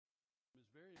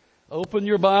Open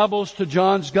your Bibles to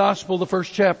John's Gospel, the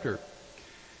first chapter.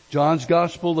 John's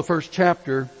Gospel, the first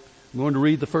chapter. I'm going to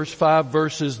read the first 5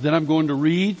 verses. Then I'm going to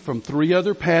read from 3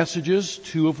 other passages,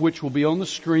 2 of which will be on the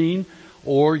screen,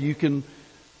 or you can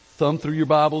thumb through your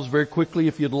Bibles very quickly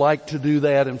if you'd like to do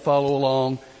that and follow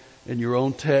along in your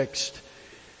own text.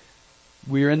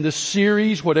 We're in this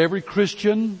series, What Every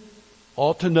Christian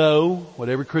Ought to Know, What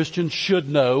Every Christian Should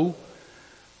Know.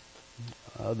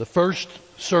 The first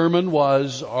sermon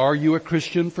was, Are you a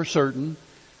Christian for certain?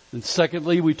 And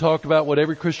secondly, we talked about what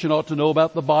every Christian ought to know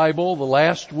about the Bible. The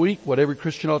last week, what every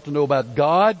Christian ought to know about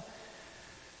God.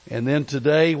 And then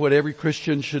today, what every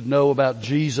Christian should know about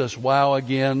Jesus. Wow,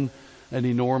 again, an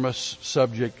enormous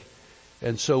subject.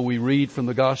 And so we read from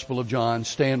the Gospel of John.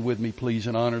 Stand with me, please,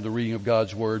 and honor the reading of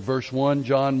God's Word. Verse 1,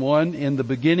 John 1, In the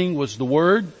beginning was the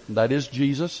Word, that is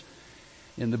Jesus.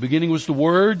 In the beginning was the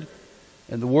Word,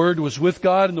 and the Word was with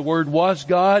God, and the Word was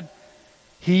God.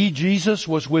 He, Jesus,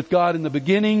 was with God in the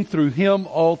beginning. Through Him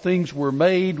all things were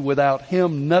made. Without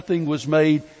Him nothing was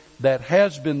made that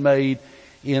has been made.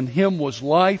 In Him was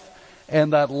life,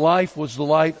 and that life was the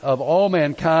light of all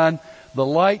mankind. The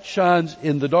light shines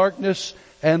in the darkness,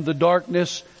 and the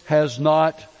darkness has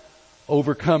not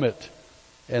overcome it.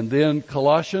 And then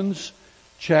Colossians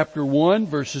chapter 1,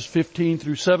 verses 15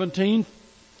 through 17.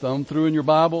 Thumb through in your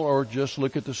Bible or just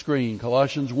look at the screen.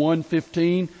 Colossians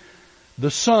 1:15.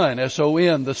 The Son,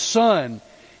 S-O-N, the Son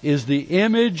is the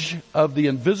image of the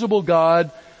invisible God,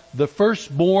 the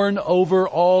firstborn over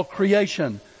all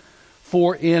creation.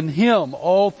 For in Him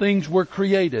all things were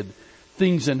created,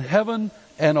 things in heaven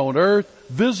and on earth,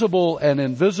 visible and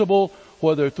invisible,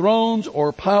 whether thrones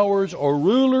or powers or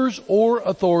rulers or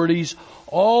authorities,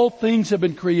 all things have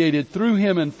been created through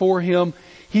Him and for Him.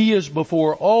 He is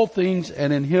before all things,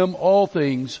 and in Him all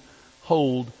things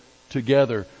hold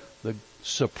together. The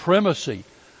supremacy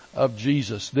of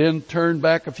Jesus. Then turn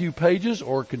back a few pages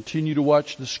or continue to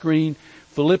watch the screen.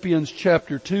 Philippians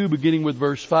chapter 2, beginning with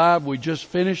verse 5. We just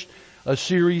finished a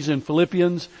series in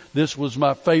Philippians. This was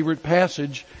my favorite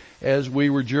passage as we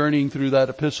were journeying through that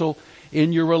epistle.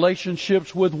 In your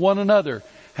relationships with one another,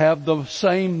 have the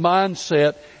same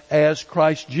mindset as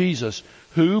Christ Jesus,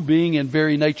 who, being in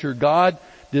very nature God,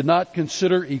 did not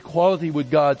consider equality with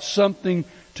God something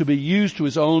to be used to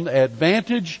His own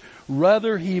advantage.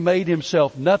 Rather, He made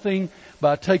Himself nothing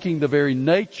by taking the very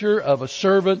nature of a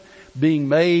servant, being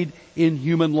made in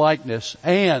human likeness.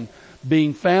 And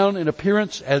being found in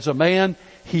appearance as a man,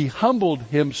 He humbled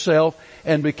Himself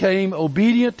and became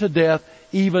obedient to death,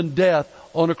 even death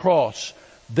on a cross.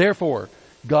 Therefore,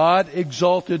 God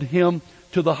exalted Him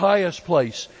to the highest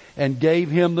place and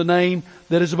gave Him the name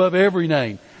that is above every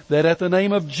name, that at the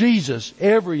name of Jesus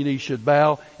every knee should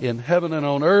bow in heaven and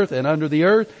on earth and under the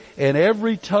earth, and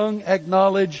every tongue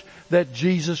acknowledge that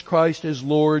Jesus Christ is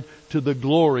Lord, to the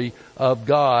glory of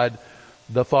God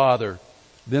the Father.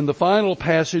 Then the final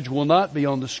passage will not be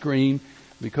on the screen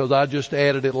because I just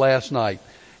added it last night.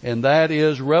 And that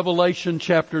is Revelation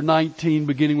chapter 19,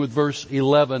 beginning with verse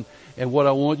 11. And what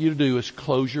I want you to do is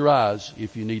close your eyes.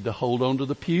 If you need to hold on to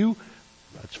the pew,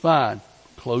 that's fine.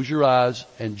 Close your eyes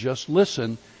and just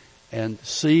listen and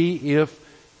see if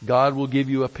God will give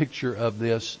you a picture of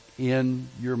this in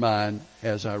your mind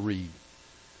as I read.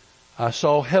 I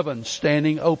saw heaven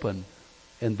standing open,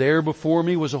 and there before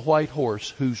me was a white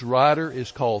horse, whose rider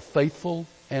is called Faithful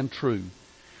and True.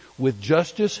 With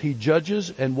justice He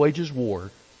judges and wages war.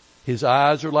 His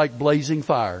eyes are like blazing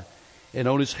fire, and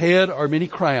on His head are many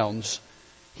crowns.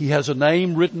 He has a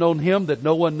name written on Him that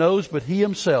no one knows but He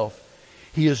Himself.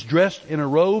 He is dressed in a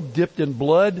robe dipped in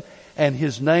blood, and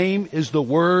His name is the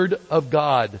Word of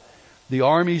God. The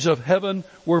armies of heaven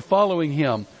were following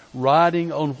Him,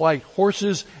 riding on white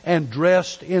horses and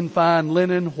dressed in fine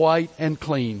linen, white and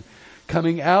clean.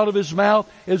 Coming out of His mouth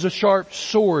is a sharp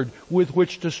sword with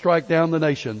which to strike down the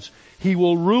nations. He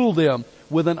will rule them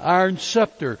with an iron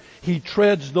scepter. He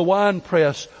treads the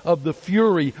winepress of the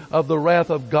fury of the wrath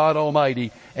of God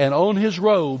Almighty. And on His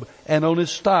robe and on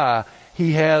His thigh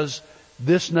He has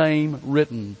this name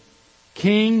written: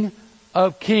 King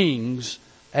of Kings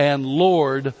and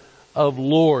Lord of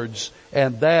Lords.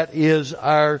 And that is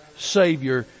our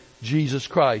Savior, Jesus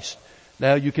Christ.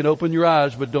 Now you can open your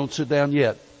eyes, but don't sit down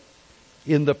yet.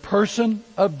 In the person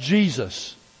of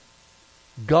Jesus,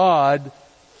 God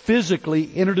physically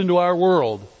entered into our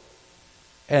world.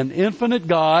 An infinite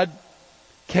God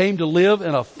came to live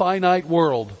in a finite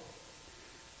world.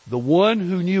 The one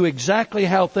who knew exactly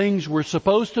how things were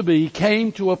supposed to be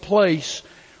came to a place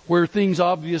where things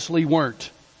obviously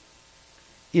weren't.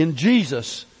 In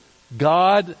Jesus,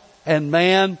 God and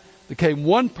man, became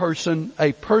one person,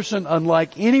 a person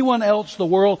unlike anyone else the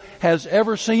world has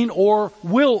ever seen or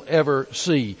will ever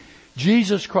see.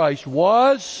 Jesus Christ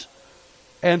was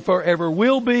and forever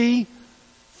will be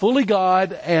fully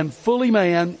God and fully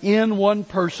man in one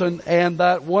person, and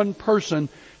that one person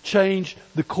changed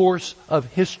the course of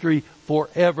history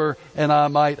forever, and I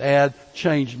might add,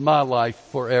 changed my life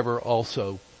forever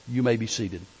also. You may be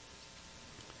seated.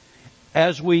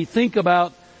 As we think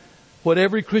about what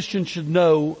every Christian should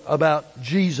know about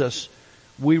Jesus,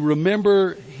 we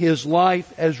remember His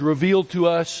life as revealed to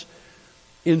us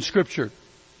in Scripture.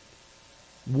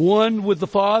 One with the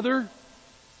Father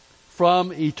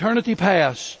from eternity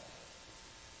past,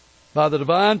 by the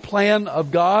divine plan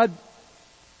of God,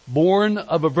 born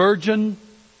of a virgin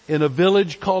in a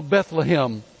village called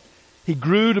Bethlehem. He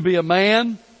grew to be a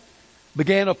man,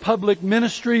 began a public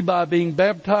ministry by being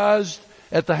baptized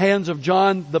at the hands of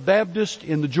John the Baptist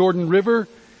in the Jordan River,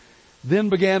 then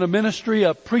began a ministry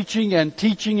of preaching and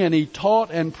teaching, and he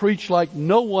taught and preached like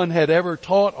no one had ever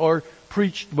taught or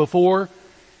preached before.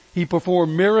 He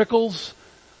performed miracles,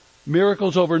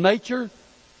 miracles over nature,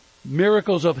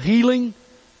 miracles of healing,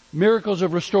 miracles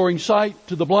of restoring sight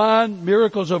to the blind,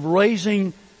 miracles of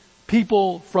raising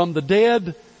people from the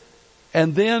dead,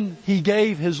 and then He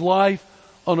gave His life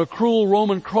on a cruel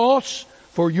Roman cross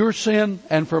for your sin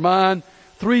and for mine.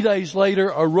 3 days later,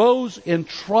 arose in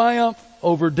triumph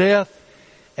over death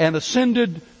and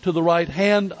ascended to the right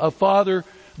hand of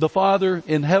the Father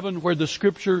in heaven, where the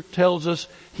Scripture tells us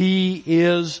He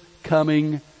is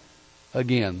coming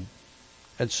again.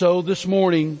 And so this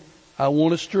morning, I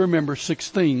want us to remember 6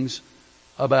 things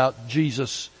about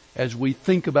Jesus as we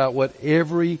think about what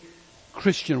every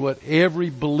Christian, what every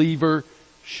believer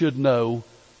should know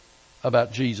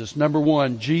about Jesus. Number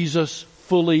 1, Jesus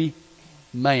fully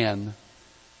man.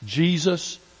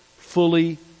 Jesus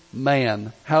fully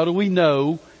man. How do we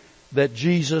know that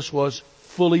Jesus was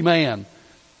fully man?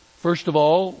 First of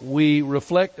all, we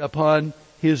reflect upon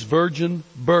His virgin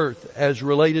birth as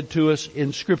related to us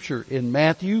in Scripture. In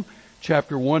Matthew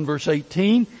chapter 1 verse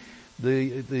 18,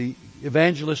 the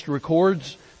evangelist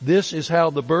records, this is how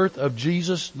the birth of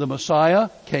Jesus the Messiah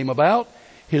came about.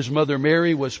 His mother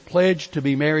Mary was pledged to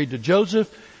be married to Joseph,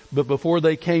 but before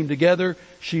they came together,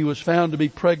 she was found to be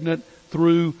pregnant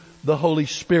through the Holy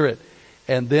Spirit.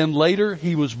 And then later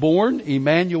He was born,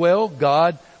 Emmanuel,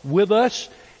 God with us.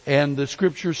 And the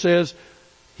Scripture says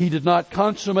He did not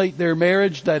consummate their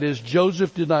marriage. That is,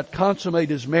 Joseph did not consummate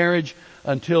his marriage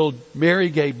until Mary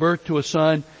gave birth to a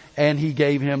son, and He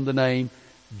gave Him the name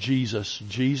Jesus.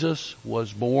 Jesus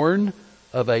was born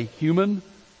of a human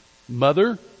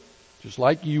mother, just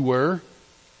like you were,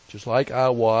 just like I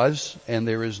was, and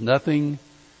there is nothing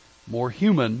more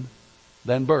human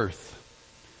than birth.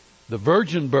 The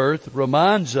virgin birth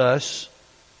reminds us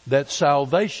that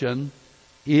salvation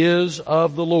is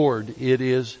of the Lord. It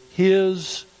is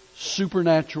His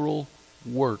supernatural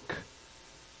work.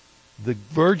 The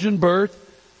virgin birth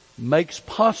makes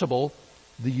possible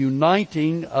the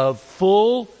uniting of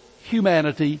full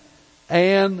humanity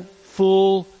and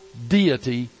full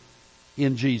deity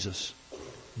in Jesus.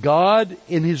 God,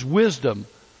 in His wisdom,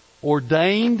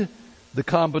 ordained the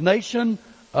combination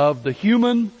of the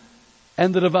human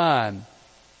and the divine,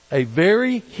 a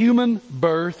very human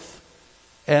birth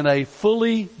and a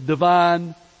fully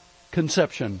divine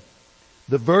conception.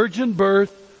 The virgin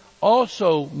birth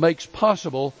also makes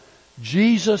possible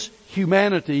Jesus'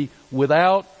 humanity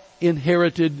without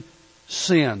inherited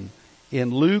sin.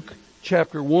 In Luke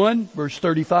chapter 1 verse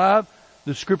 35,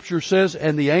 the Scripture says,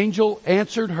 and the angel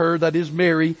answered her, that is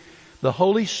Mary, the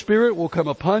Holy Spirit will come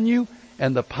upon you,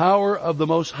 and the power of the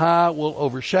Most High will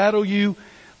overshadow you.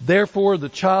 Therefore the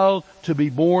child to be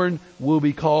born will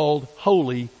be called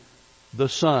Holy, the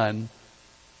Son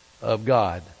of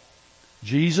God.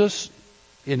 Jesus,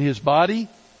 in His body,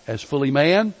 as fully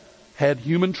man, had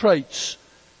human traits.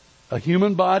 A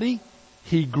human body.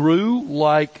 He grew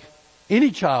like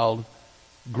any child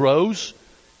grows.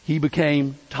 He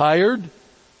became tired.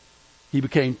 He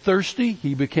became thirsty.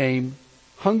 He became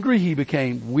hungry. He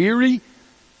became weary.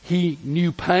 He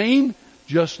knew pain,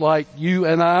 just like you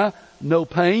and I know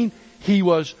pain. He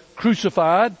was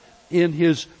crucified in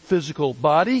His physical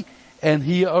body, and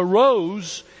He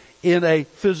arose in a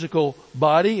physical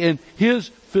body, in His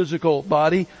physical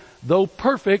body, though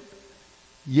perfect,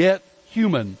 yet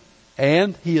human.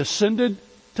 And He ascended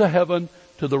to heaven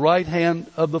to the right hand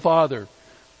of the Father.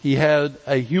 He had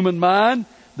a human mind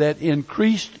that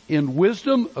increased in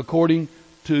wisdom, according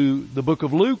to the book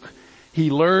of Luke. He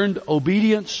learned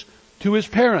obedience to His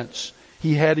parents.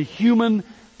 He had human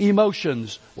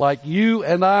emotions, like you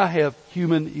and I have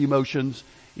human emotions,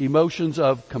 emotions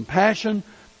of compassion,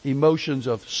 emotions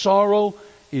of sorrow,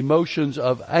 emotions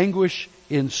of anguish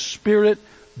in spirit.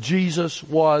 Jesus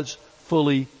was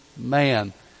fully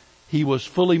man. He was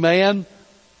fully man,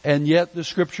 and yet the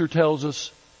Scripture tells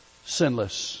us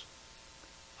sinless.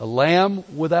 A lamb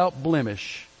without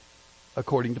blemish,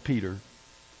 according to Peter.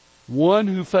 One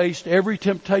who faced every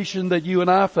temptation that you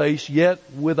and I face, yet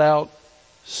without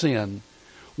sin.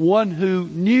 One who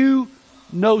knew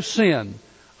no sin,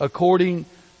 according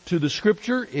to the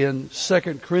Scripture in 2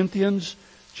 Corinthians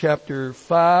chapter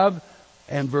 5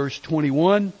 and verse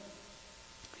 21.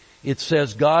 It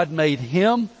says, God made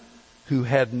him who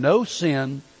had no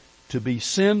sin to be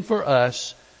sin for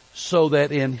us, so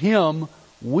that in him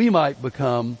we might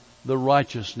become the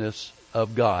righteousness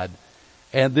of God.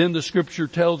 And then the Scripture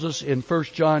tells us in 1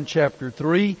 John chapter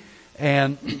 3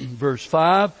 and verse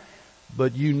 5,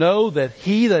 but you know that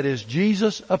he, that is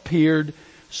Jesus, appeared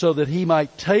so that he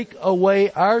might take away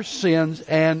our sins,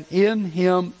 and in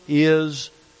him is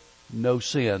no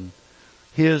sin.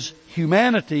 His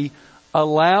humanity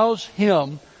allows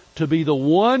him to be the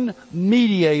one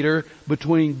mediator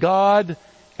between God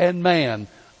and man,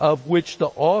 of which the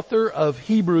author of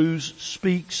Hebrews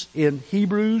speaks in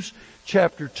Hebrews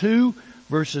chapter 2,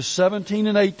 verses 17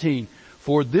 and 18.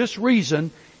 For this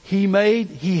reason he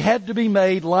had to be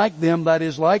made like them, that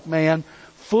is, like man,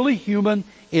 fully human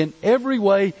in every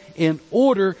way, in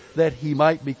order that he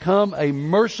might become a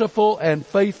merciful and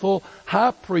faithful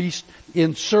high priest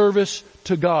in service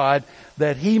to God,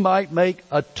 that he might make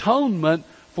atonement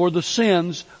for the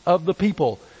sins of the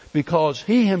people. Because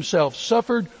he himself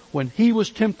suffered when he was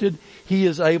tempted, he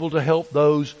is able to help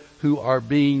those who are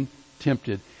being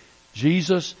tempted.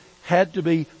 Jesus had to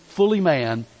be fully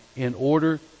man in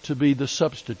order to be the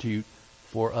substitute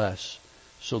for us.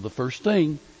 So the first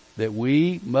thing that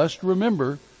we must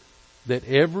remember that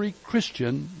every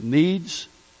Christian needs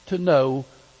to know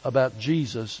about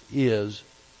Jesus is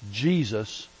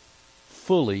Jesus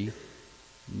fully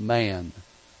man.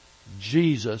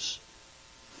 Jesus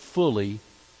fully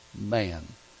man.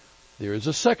 There is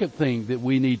a second thing that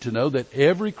we need to know, that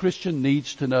every Christian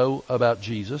needs to know about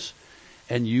Jesus,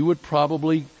 and you would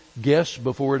probably guess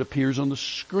before it appears on the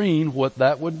screen what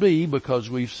that would be, because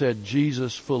we've said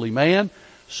Jesus fully man.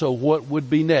 So what would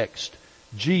be next?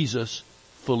 Jesus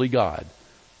fully God.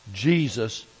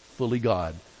 Jesus fully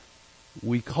God.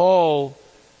 We call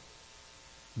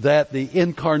that the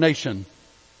incarnation,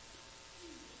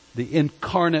 the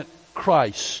incarnate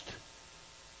Christ.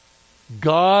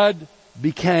 God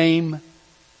became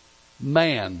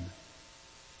man.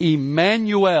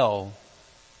 Emmanuel,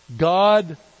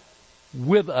 God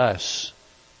with us.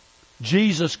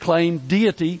 Jesus claimed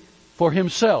deity for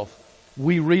himself.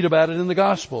 We read about it in the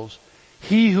Gospels.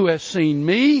 He who has seen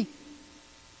me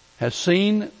has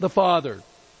seen the Father.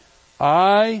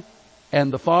 I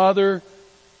and the Father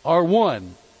are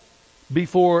one.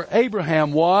 Before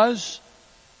Abraham was,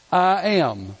 I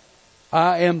am.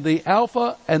 I am the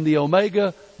Alpha and the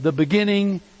Omega, the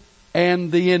beginning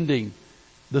and the ending.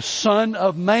 The Son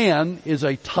of Man is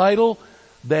a title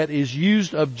that is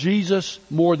used of Jesus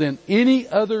more than any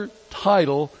other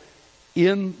title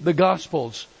in the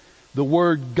Gospels. The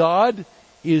word God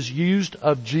is used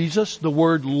of Jesus. The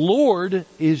word Lord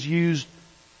is used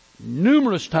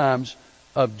numerous times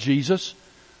of Jesus.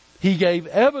 He gave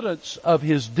evidence of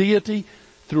his deity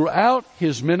throughout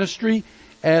his ministry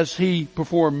as he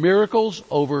performed miracles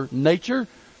over nature,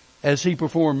 as he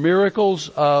performed miracles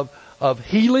of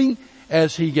healing,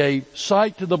 as he gave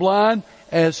sight to the blind,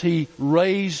 as he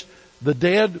raised the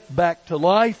dead back to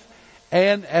life,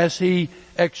 and as he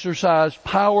exercised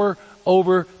power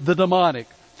over the demonic.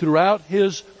 Throughout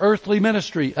his earthly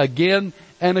ministry, again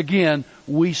and again,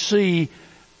 we see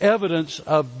evidence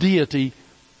of deity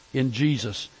in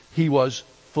Jesus. He was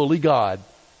fully God,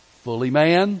 fully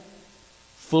man,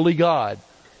 fully God.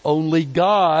 Only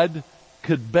God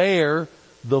could bear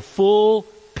the full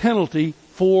penalty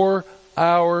for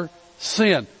our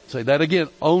sin. Say that again.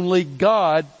 Only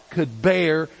God could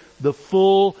bear the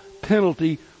full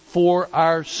penalty for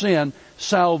our sin.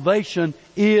 Salvation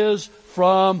is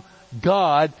from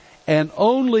God, and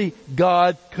only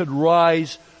God could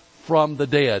rise from the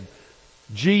dead.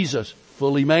 Jesus,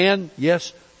 fully man,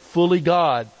 yes, fully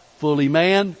God. Fully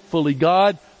man, fully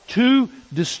God. Two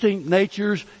distinct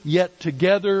natures, yet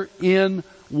together in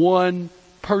one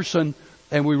person.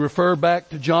 And we refer back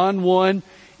to John 1.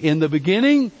 In the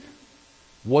beginning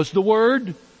was the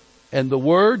Word, and the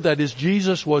Word, that is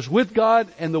Jesus, was with God,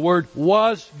 and the Word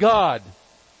was God.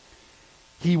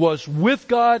 He was with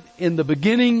God in the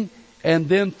beginning, and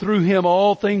then through him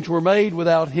all things were made.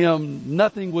 Without him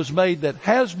nothing was made that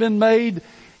has been made.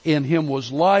 In him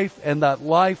was life, and that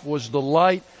life was the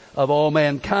light of all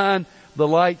mankind. The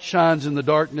light shines in the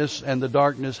darkness, and the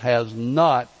darkness has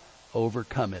not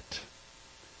overcome it.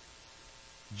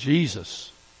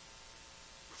 Jesus,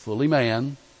 fully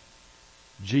man.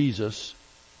 Jesus,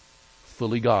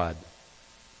 fully God.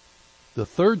 The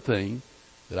third thing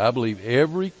that I believe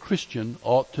every Christian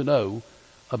ought to know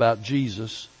about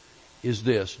Jesus is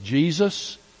this.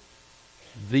 Jesus,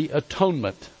 the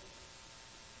atonement.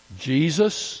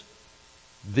 Jesus,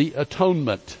 the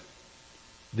atonement.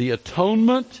 The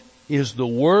atonement is the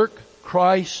work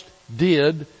Christ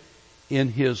did in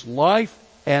His life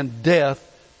and death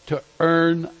to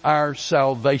earn our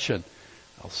salvation.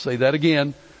 I'll say that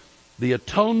again. The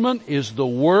atonement is the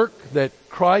work that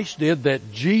Christ did,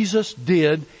 that Jesus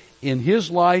did in His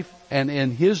life and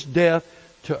in His death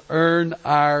to earn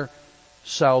our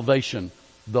salvation.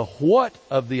 The what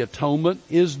of the atonement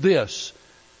is this: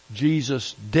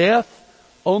 Jesus' death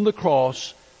on the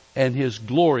cross and His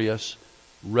glorious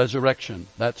resurrection.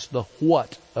 That's the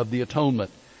what of the atonement.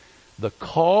 The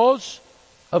cause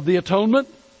of the atonement,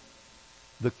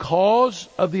 the cause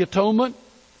of the atonement,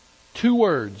 two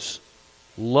words: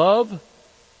 love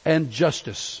and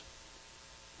justice.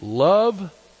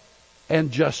 Love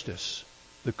and justice.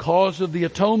 The cause of the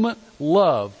atonement,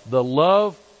 love. The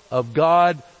love of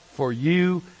God for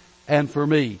you and for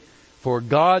me. For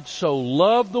God so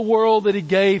loved the world that He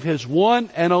gave His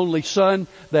one and only Son,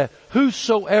 that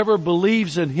whosoever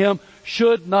believes in Him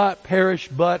should not perish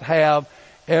but have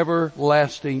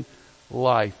everlasting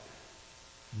life.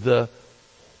 The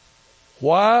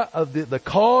why of the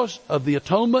cause of the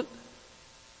atonement,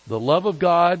 the love of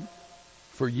God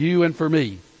for you and for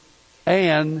me.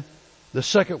 And the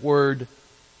second word,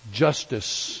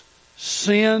 justice.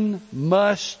 Sin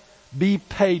must be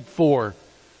paid for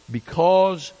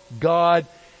because God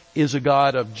is a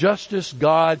God of justice.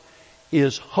 God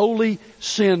is holy.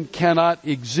 Sin cannot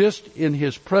exist in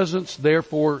His presence.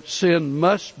 Therefore, sin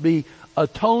must be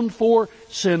atoned for.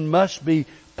 Sin must be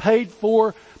paid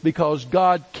for because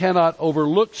God cannot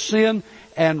overlook sin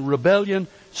and rebellion.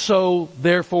 So,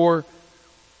 therefore,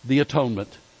 the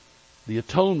atonement. The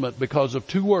atonement because of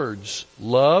two words: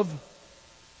 love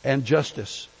and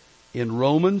justice. In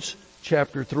Romans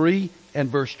chapter 3 and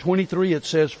verse 23 it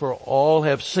says, "For all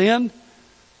have sinned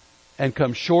and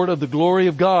come short of the glory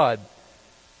of God,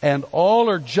 and all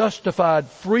are justified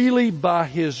freely by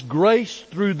His grace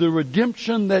through the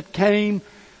redemption that came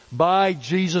by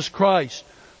Jesus Christ."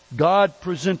 God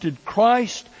presented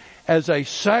Christ as a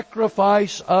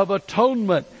sacrifice of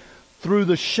atonement through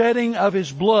the shedding of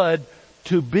His blood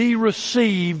to be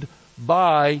received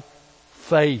by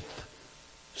faith.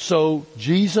 So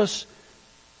Jesus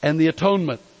and the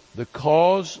atonement, the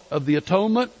cause of the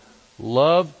atonement,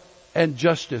 love and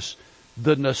justice.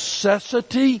 The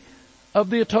necessity of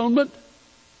the atonement,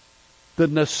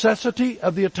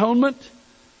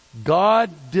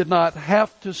 God did not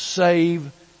have to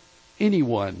save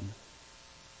anyone.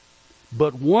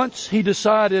 But once He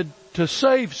decided to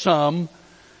save some,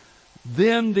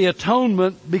 then the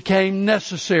atonement became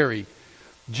necessary.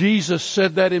 Jesus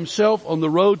said that Himself on the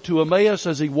road to Emmaus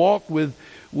as He walked with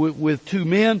two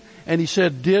men, and He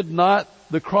said, "Did not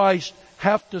the Christ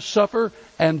have to suffer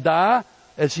and die?"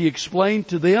 As He explained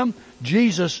to them,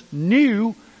 Jesus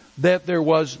knew that there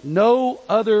was no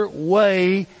other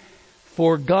way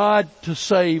for God to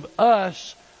save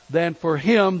us than for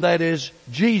Him, that is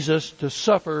Jesus, to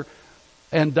suffer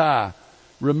and die.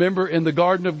 Remember in the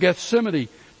Garden of Gethsemane,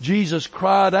 Jesus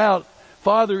cried out,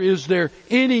 "Father, is there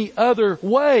any other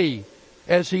way?"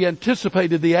 as He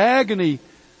anticipated the agony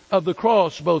of the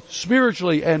cross, both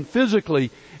spiritually and physically,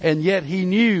 and yet He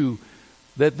knew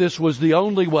that this was the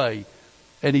only way.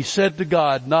 And He said to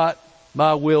God, "Not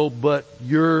my will, but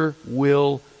your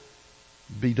will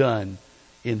be done."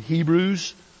 In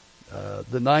Hebrews,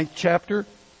 the 9th chapter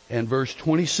and verse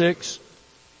 26,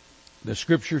 the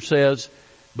Scripture says,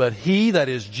 "But He," that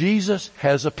is Jesus,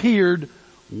 "has appeared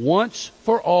once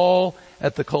for all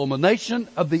at the culmination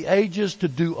of the ages to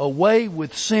do away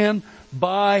with sin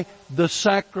by the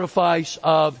sacrifice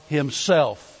of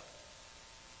Himself."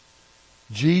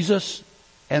 Jesus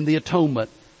and the atonement,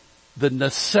 the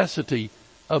necessity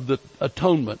of the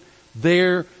atonement.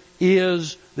 There will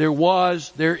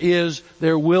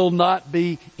not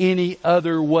be any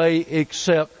other way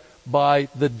except by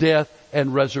the death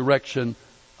and resurrection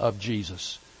of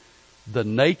Jesus. The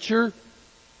nature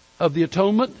of the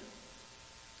atonement?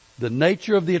 The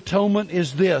nature of the atonement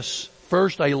is this.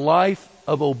 First, a life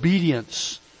of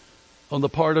obedience on the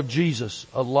part of Jesus.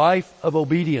 A life of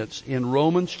obedience. In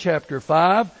Romans chapter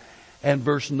 5 and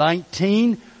verse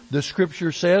 19, the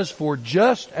Scripture says, "For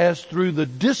just as through the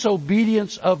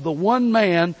disobedience of the one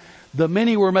man the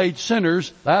many were made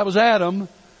sinners. That was Adam.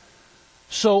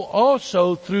 So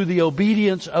also through the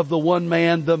obedience of the one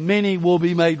man, the many will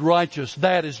be made righteous.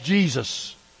 That is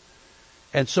Jesus.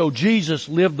 And so Jesus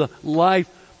lived the life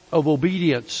of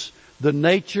obedience, the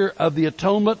nature of the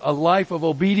atonement, a life of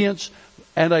obedience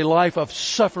and a life of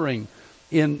suffering.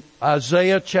 In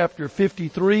Isaiah chapter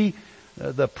 53,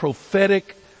 the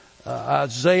prophetic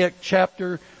Isaiah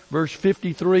chapter, verse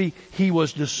 53, he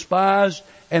was despised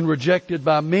and rejected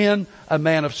by men, a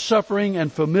man of suffering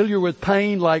and familiar with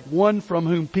pain, like one from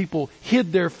whom people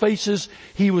hid their faces.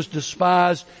 He was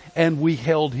despised, and we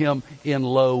held him in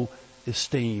low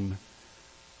esteem.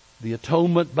 The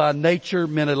atonement by nature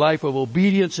meant a life of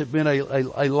obedience. It meant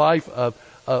a life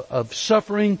of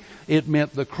suffering. It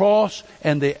meant the cross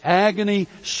and the agony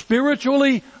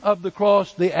spiritually of the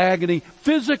cross, the agony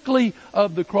physically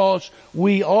of the cross.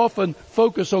 We often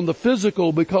focus on the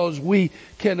physical because we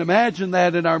can imagine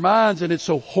that in our minds, and it's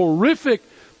so horrific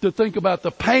to think about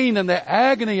the pain and the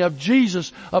agony of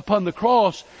Jesus upon the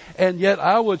cross. And yet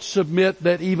I would submit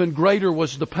that even greater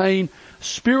was the pain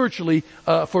spiritually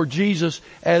for Jesus,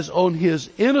 as on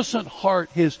his innocent heart,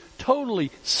 his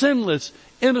totally sinless,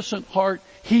 innocent heart,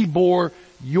 he bore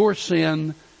your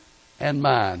sin and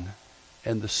mine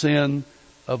and the sin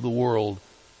of the world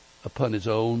upon his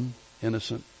own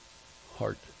innocent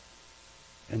heart.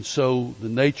 And so the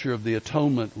nature of the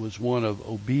atonement was one of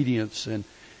obedience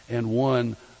and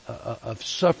one of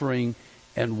suffering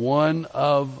and one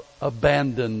of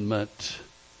abandonment.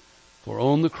 For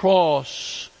on the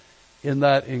cross, in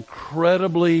that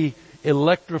incredibly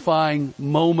electrifying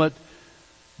moment,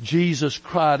 Jesus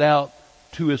cried out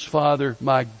to his Father,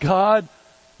 my God,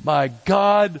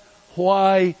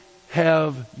 why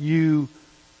have you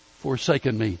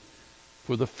forsaken me?"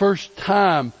 For the first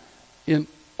time in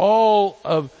all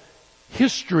of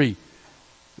history,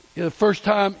 the first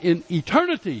time in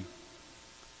eternity,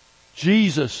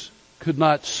 Jesus could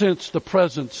not sense the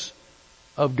presence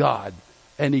of God.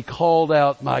 And he called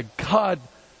out, my God,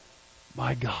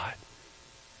 my God.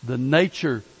 The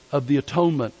nature of the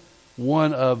atonement,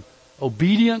 one of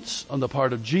obedience on the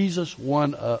part of Jesus,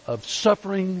 one of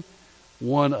suffering,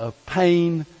 one of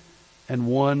pain, and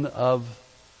one of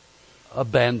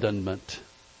abandonment.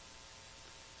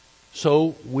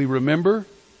 So we remember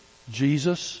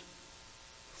Jesus,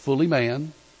 fully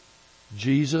man,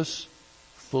 Jesus,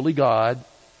 fully God,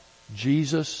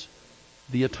 Jesus,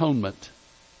 the atonement.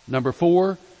 Number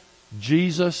 4,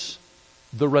 Jesus,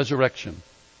 the resurrection.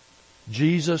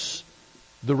 Jesus,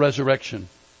 the resurrection.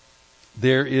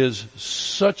 There is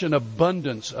such an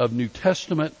abundance of New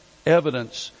Testament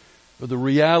evidence for the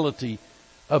reality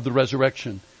of the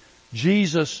resurrection.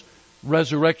 Jesus'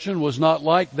 resurrection was not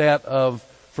like that of,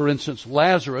 for instance,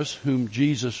 Lazarus, whom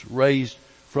Jesus raised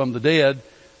from the dead,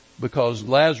 because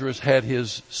Lazarus had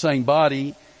his same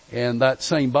body, and that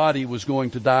same body was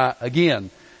going to die again.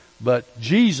 But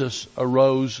Jesus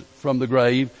arose from the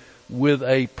grave with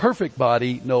a perfect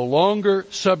body, no longer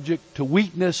subject to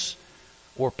weakness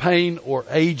or pain or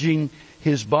aging.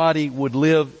 His body would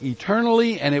live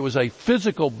eternally, and it was a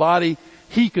physical body.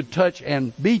 He could touch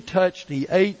and be touched. He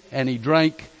ate and he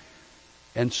drank.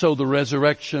 And so the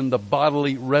resurrection, the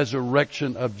bodily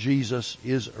resurrection of Jesus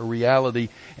is a reality.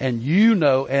 And you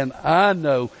know, and I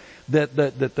know that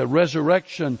the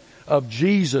resurrection of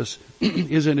Jesus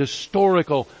is an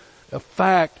historical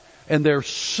fact. And there are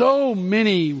so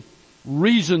many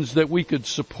reasons that we could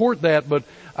support that, but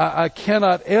I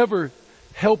cannot ever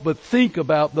help but think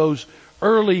about those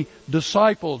early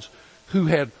disciples who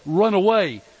had run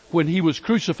away when he was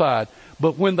crucified.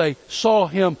 But when they saw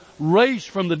him raised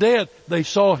from the dead, they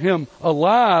saw him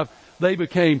alive. They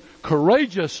became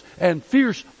courageous and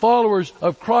fierce followers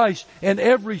of Christ, and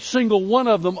every single one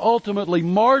of them ultimately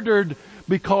martyred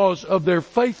because of their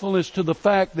faithfulness to the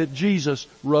fact that Jesus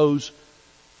rose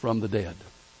from the dead.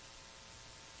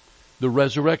 The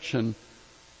resurrection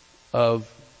of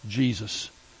Jesus.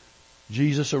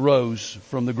 Jesus arose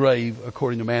from the grave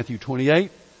according to Matthew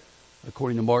 28,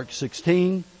 according to Mark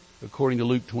 16, according to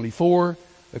Luke 24,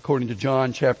 according to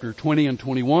John chapter 20 and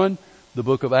 21. The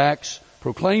book of Acts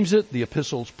proclaims it, the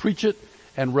epistles preach it,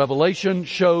 and Revelation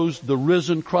shows the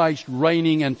risen Christ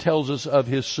reigning and tells us of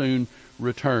his soon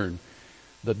return.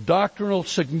 The doctrinal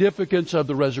significance of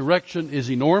the resurrection is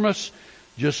enormous.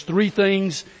 Just 3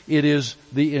 things. It is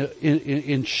the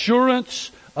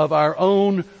insurance of our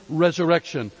own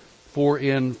resurrection. For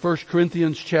in 1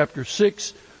 Corinthians chapter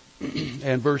 6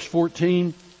 and verse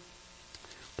 14,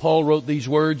 Paul wrote these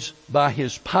words, "By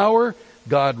his power,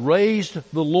 God raised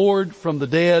the Lord from the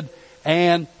dead,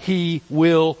 and he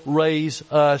will raise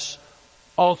us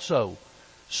also."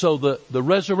 So the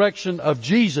resurrection of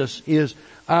Jesus is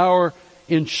our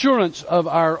insurance of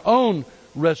our own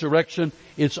resurrection.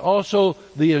 It's also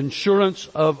the insurance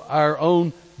of our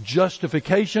own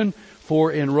justification.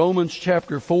 For in Romans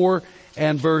chapter 4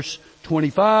 and verse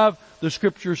 25, the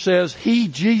Scripture says, He,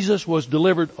 Jesus, was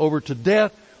delivered over to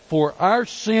death for our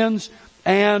sins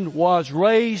and was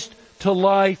raised to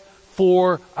life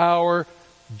for our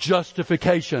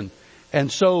justification.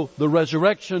 And so the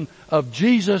resurrection of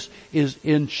Jesus is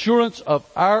insurance of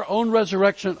our own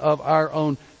resurrection, of our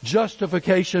own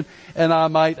justification, and I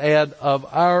might add, of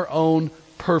our own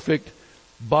perfect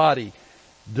body.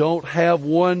 Don't have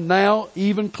one now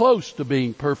even close to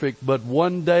being perfect, but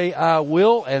one day I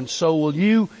will, and so will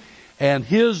you. And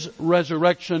His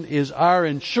resurrection is our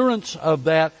insurance of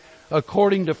that,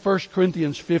 according to 1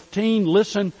 Corinthians 15.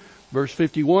 Listen, verse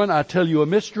 51, I tell you a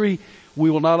mystery. We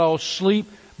will not all sleep,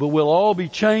 but we'll all be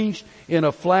changed in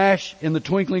a flash, in the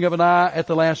twinkling of an eye, at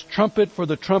the last trumpet. For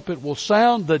the trumpet will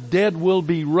sound, the dead will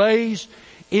be raised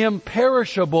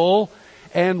imperishable,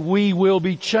 and we will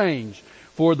be changed.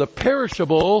 For the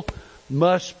perishable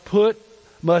must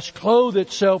clothe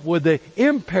itself with the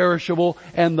imperishable,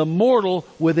 and the mortal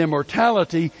with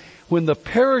immortality. When the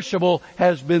perishable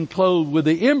has been clothed with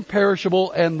the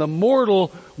imperishable and the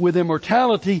mortal with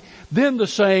immortality, then the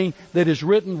saying that is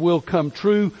written will come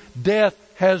true. Death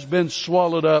has been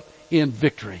swallowed up in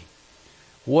victory.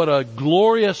 What a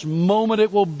glorious moment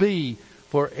it will be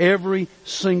for every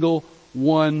single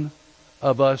one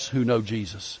of us who know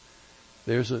Jesus.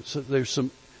 There's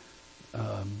some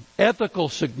ethical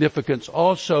significance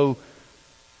also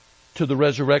to the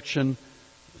resurrection.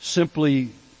 Simply,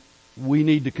 we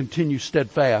need to continue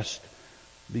steadfast,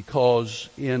 because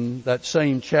in that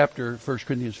same chapter, 1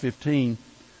 Corinthians 15,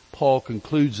 Paul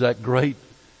concludes that great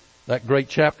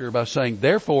chapter by saying,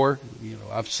 therefore,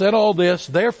 I've said all this,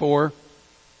 therefore,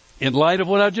 in light of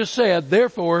what I just said,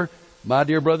 therefore, my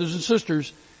dear brothers and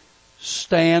sisters,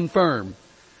 stand firm.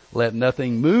 Let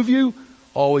nothing move you.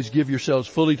 Always give yourselves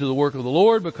fully to the work of the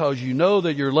Lord, because you know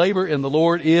that your labor in the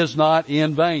Lord is not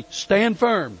in vain. Stand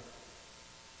firm.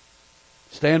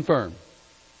 Stand firm.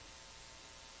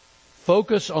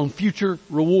 Focus on future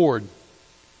reward.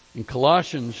 In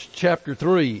Colossians chapter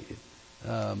 3,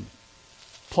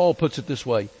 Paul puts it this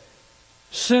way.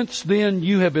 Since then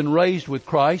you have been raised with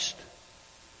Christ.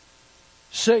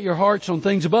 Set your hearts on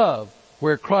things above,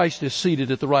 where Christ is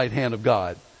seated at the right hand of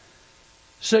God.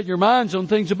 Set your minds on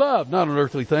things above, not on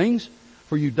earthly things.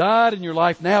 For you died, and your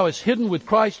life now is hidden with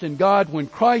Christ in God. When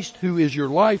Christ, who is your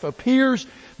life, appears,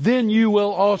 then you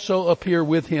will also appear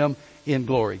with Him in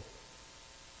glory.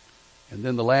 And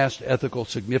then the last ethical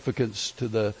significance to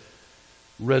the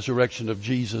resurrection of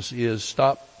Jesus is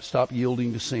stop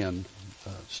yielding to sin.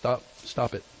 Stop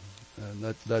it.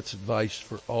 And that's advice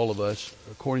for all of us.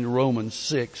 According to Romans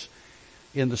 6,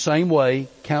 in the same way,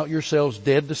 count yourselves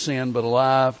dead to sin, but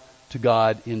alive to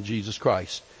God in Jesus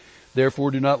Christ.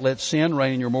 Therefore, do not let sin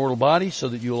reign in your mortal body, so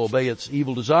that you will obey its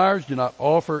evil desires. Do not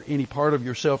offer any part of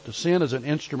yourself to sin as an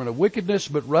instrument of wickedness,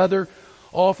 but rather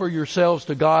offer yourselves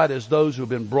to God as those who have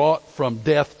been brought from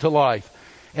death to life.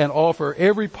 And offer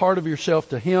every part of yourself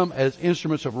to Him as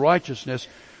instruments of righteousness.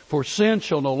 For sin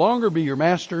shall no longer be your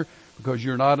master, because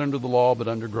you're not under the law, but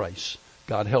under grace.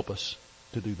 God help us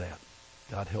to do that.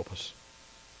 God help us.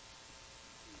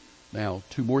 Now,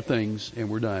 two more things, and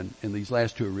we're done. And these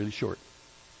last two are really short.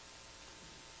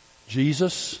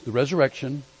 Jesus, the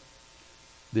resurrection,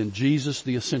 then Jesus,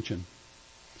 the ascension.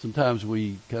 Sometimes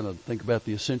we kind of think about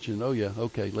the ascension. Oh yeah,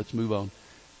 okay, let's move on.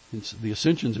 The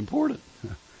ascension's important.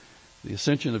 The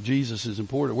ascension of Jesus is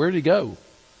important. Where did He go?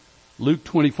 Luke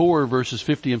 24 verses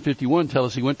 50 and 51 tell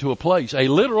us He went to a place, a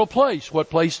literal place. What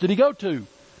place did He go to?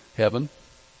 Heaven.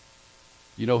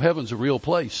 You know, heaven's a real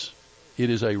place. It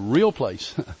is a real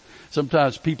place.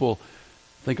 Sometimes people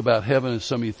think about heaven as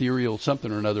some ethereal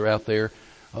something or another out there.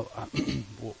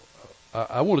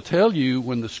 I want to tell you,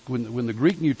 when the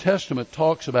Greek New Testament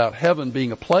talks about heaven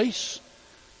being a place,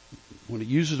 when it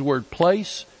uses the word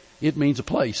place, it means a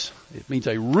place. It means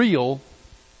a real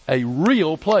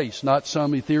place, not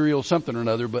some ethereal something or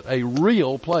another, but a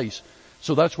real place.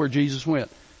 So that's where Jesus went.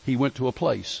 He went to a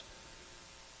place.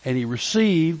 And He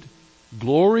received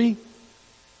glory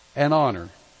and honor.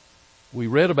 We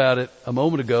read about it a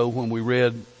moment ago when we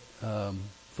read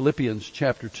Philippians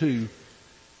chapter 2.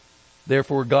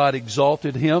 Therefore God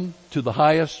exalted Him to the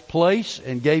highest place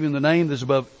and gave Him the name that is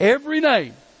above every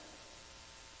name,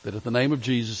 that at the name of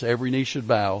Jesus every knee should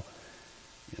bow,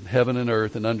 in heaven and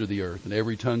earth and under the earth, and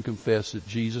every tongue confess that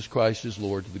Jesus Christ is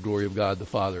Lord, to the glory of God the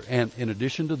Father. And in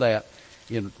addition to that,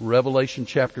 in Revelation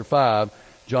chapter 5,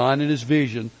 John in his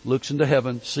vision looks into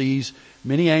heaven, sees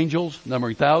many angels,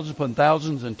 numbering thousands upon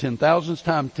thousands and 10,000s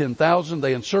times 10,000.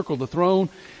 They encircle the throne,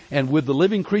 and with the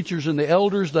living creatures and the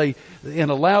elders, in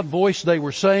a loud voice, they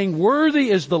were saying, "Worthy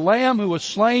is the Lamb who was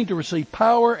slain to receive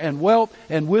power and wealth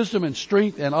and wisdom and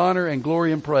strength and honor and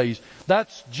glory and praise."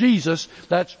 That's Jesus.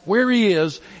 That's where He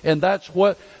is. And that's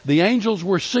what the angels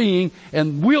were seeing,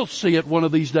 and we'll see it one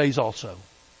of these days also.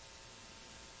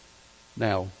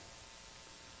 Now,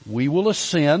 we will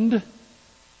ascend,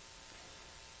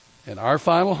 and our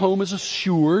final home is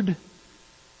assured,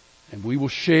 and we will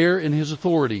share in His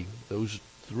authority. Those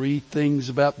three things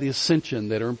about the ascension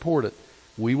that are important.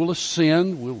 We will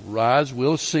ascend, we'll rise,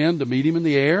 we'll ascend to meet Him in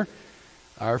the air.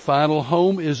 Our final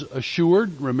home is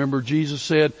assured. Remember, Jesus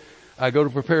said, "I go to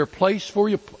prepare a place for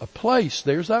you." A place,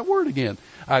 there's that word again.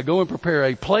 "I go and prepare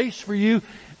a place for you.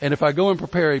 And if I go and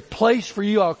prepare a place for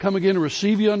you, I'll come again to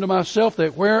receive you unto myself,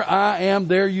 that where I am,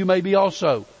 there you may be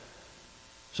also."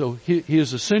 So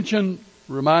His ascension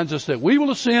reminds us that we will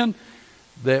ascend,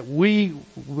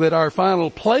 that our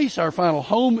final place, our final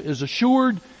home is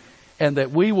assured, and that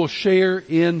we will share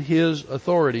in His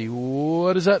authority.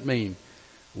 What does that mean?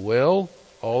 Well,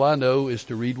 all I know is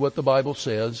to read what the Bible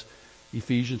says.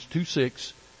 Ephesians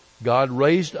 2:6. God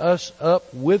raised us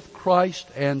up with Christ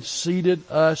and seated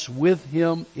us with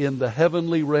Him in the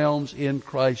heavenly realms in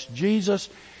Christ Jesus,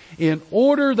 in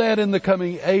order that in the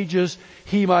coming ages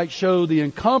He might show the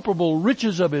incomparable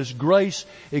riches of His grace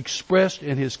expressed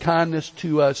in His kindness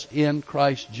to us in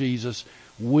Christ Jesus.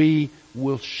 We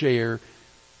will share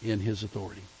in His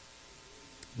authority.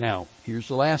 Now, here's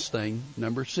the last thing,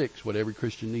 number 6, what every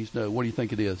Christian needs to know. What do you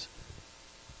think it is?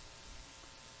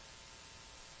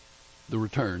 The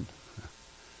return.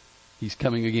 He's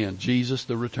coming again. Jesus,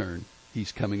 the return.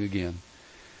 He's coming again.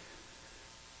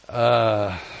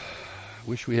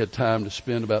 Wish we had time to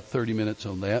spend about 30 minutes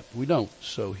on that. We don't.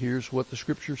 So here's what the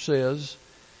Scripture says.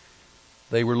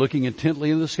 They were looking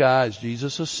intently in the sky as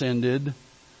Jesus ascended,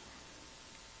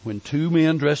 when two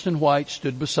men dressed in white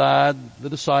stood beside the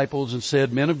disciples and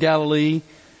said, "Men of Galilee,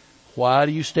 why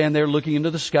do you stand there looking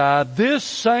into the sky? This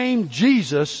same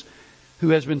Jesus who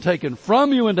has been taken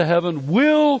from you into heaven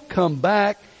will come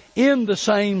back in the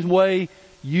same way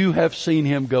you have seen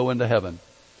Him go into heaven."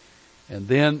 And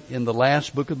then in the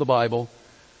last book of the Bible,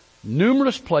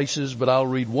 numerous places, but I'll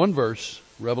read one verse,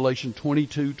 Revelation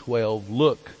 22:12.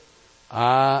 "Look,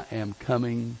 I am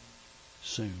coming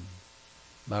soon.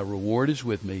 My reward is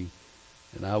with me,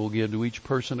 and I will give to each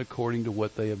person according to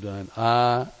what they have done."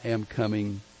 I am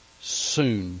coming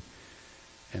soon.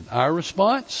 And our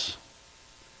response?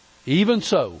 Even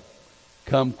so,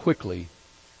 come quickly,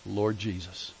 Lord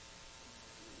Jesus.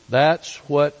 That's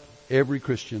what every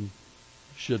Christian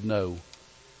should know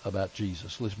about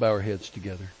Jesus. Let's bow our heads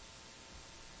together.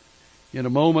 In a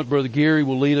moment, Brother Gary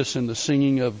will lead us in the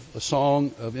singing of a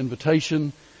song of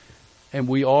invitation. And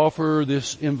we offer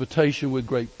this invitation with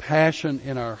great passion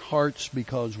in our hearts,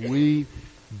 because we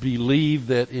believe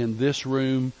that in this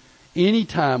room,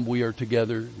 anytime we are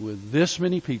together with this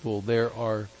many people, there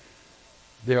are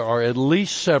at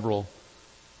least several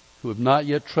who have not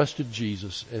yet trusted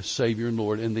Jesus as Savior and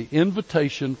Lord. And the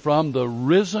invitation from the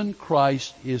risen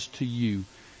Christ is to you.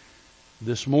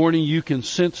 This morning you can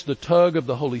sense the tug of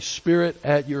the Holy Spirit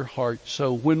at your heart.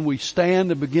 So when we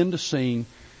stand and begin to sing,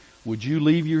 would you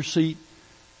leave your seat,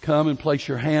 come and place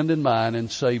your hand in mine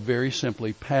and say very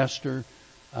simply, "Pastor,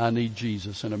 I need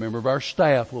Jesus." And a member of our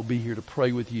staff will be here to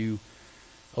pray with you,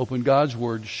 open God's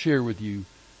Word, share with you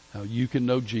how you can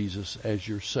know Jesus as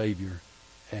your Savior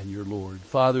and your Lord.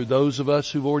 Father, those of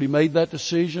us who've already made that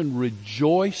decision,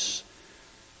 rejoice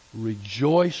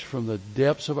from the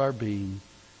depths of our being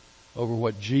over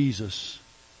what Jesus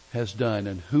has done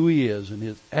and who He is and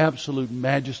His absolute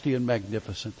majesty and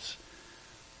magnificence.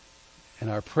 And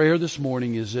our prayer this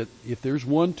morning is that if there's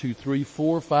 1, 2, 3,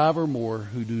 4, 5 or more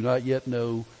who do not yet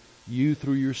know you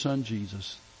through your Son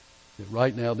Jesus, that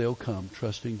right now they'll come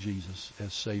trusting Jesus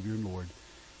as Savior and Lord,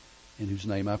 in whose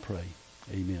name I pray.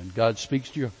 Amen. God speaks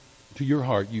to your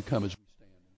heart. You come as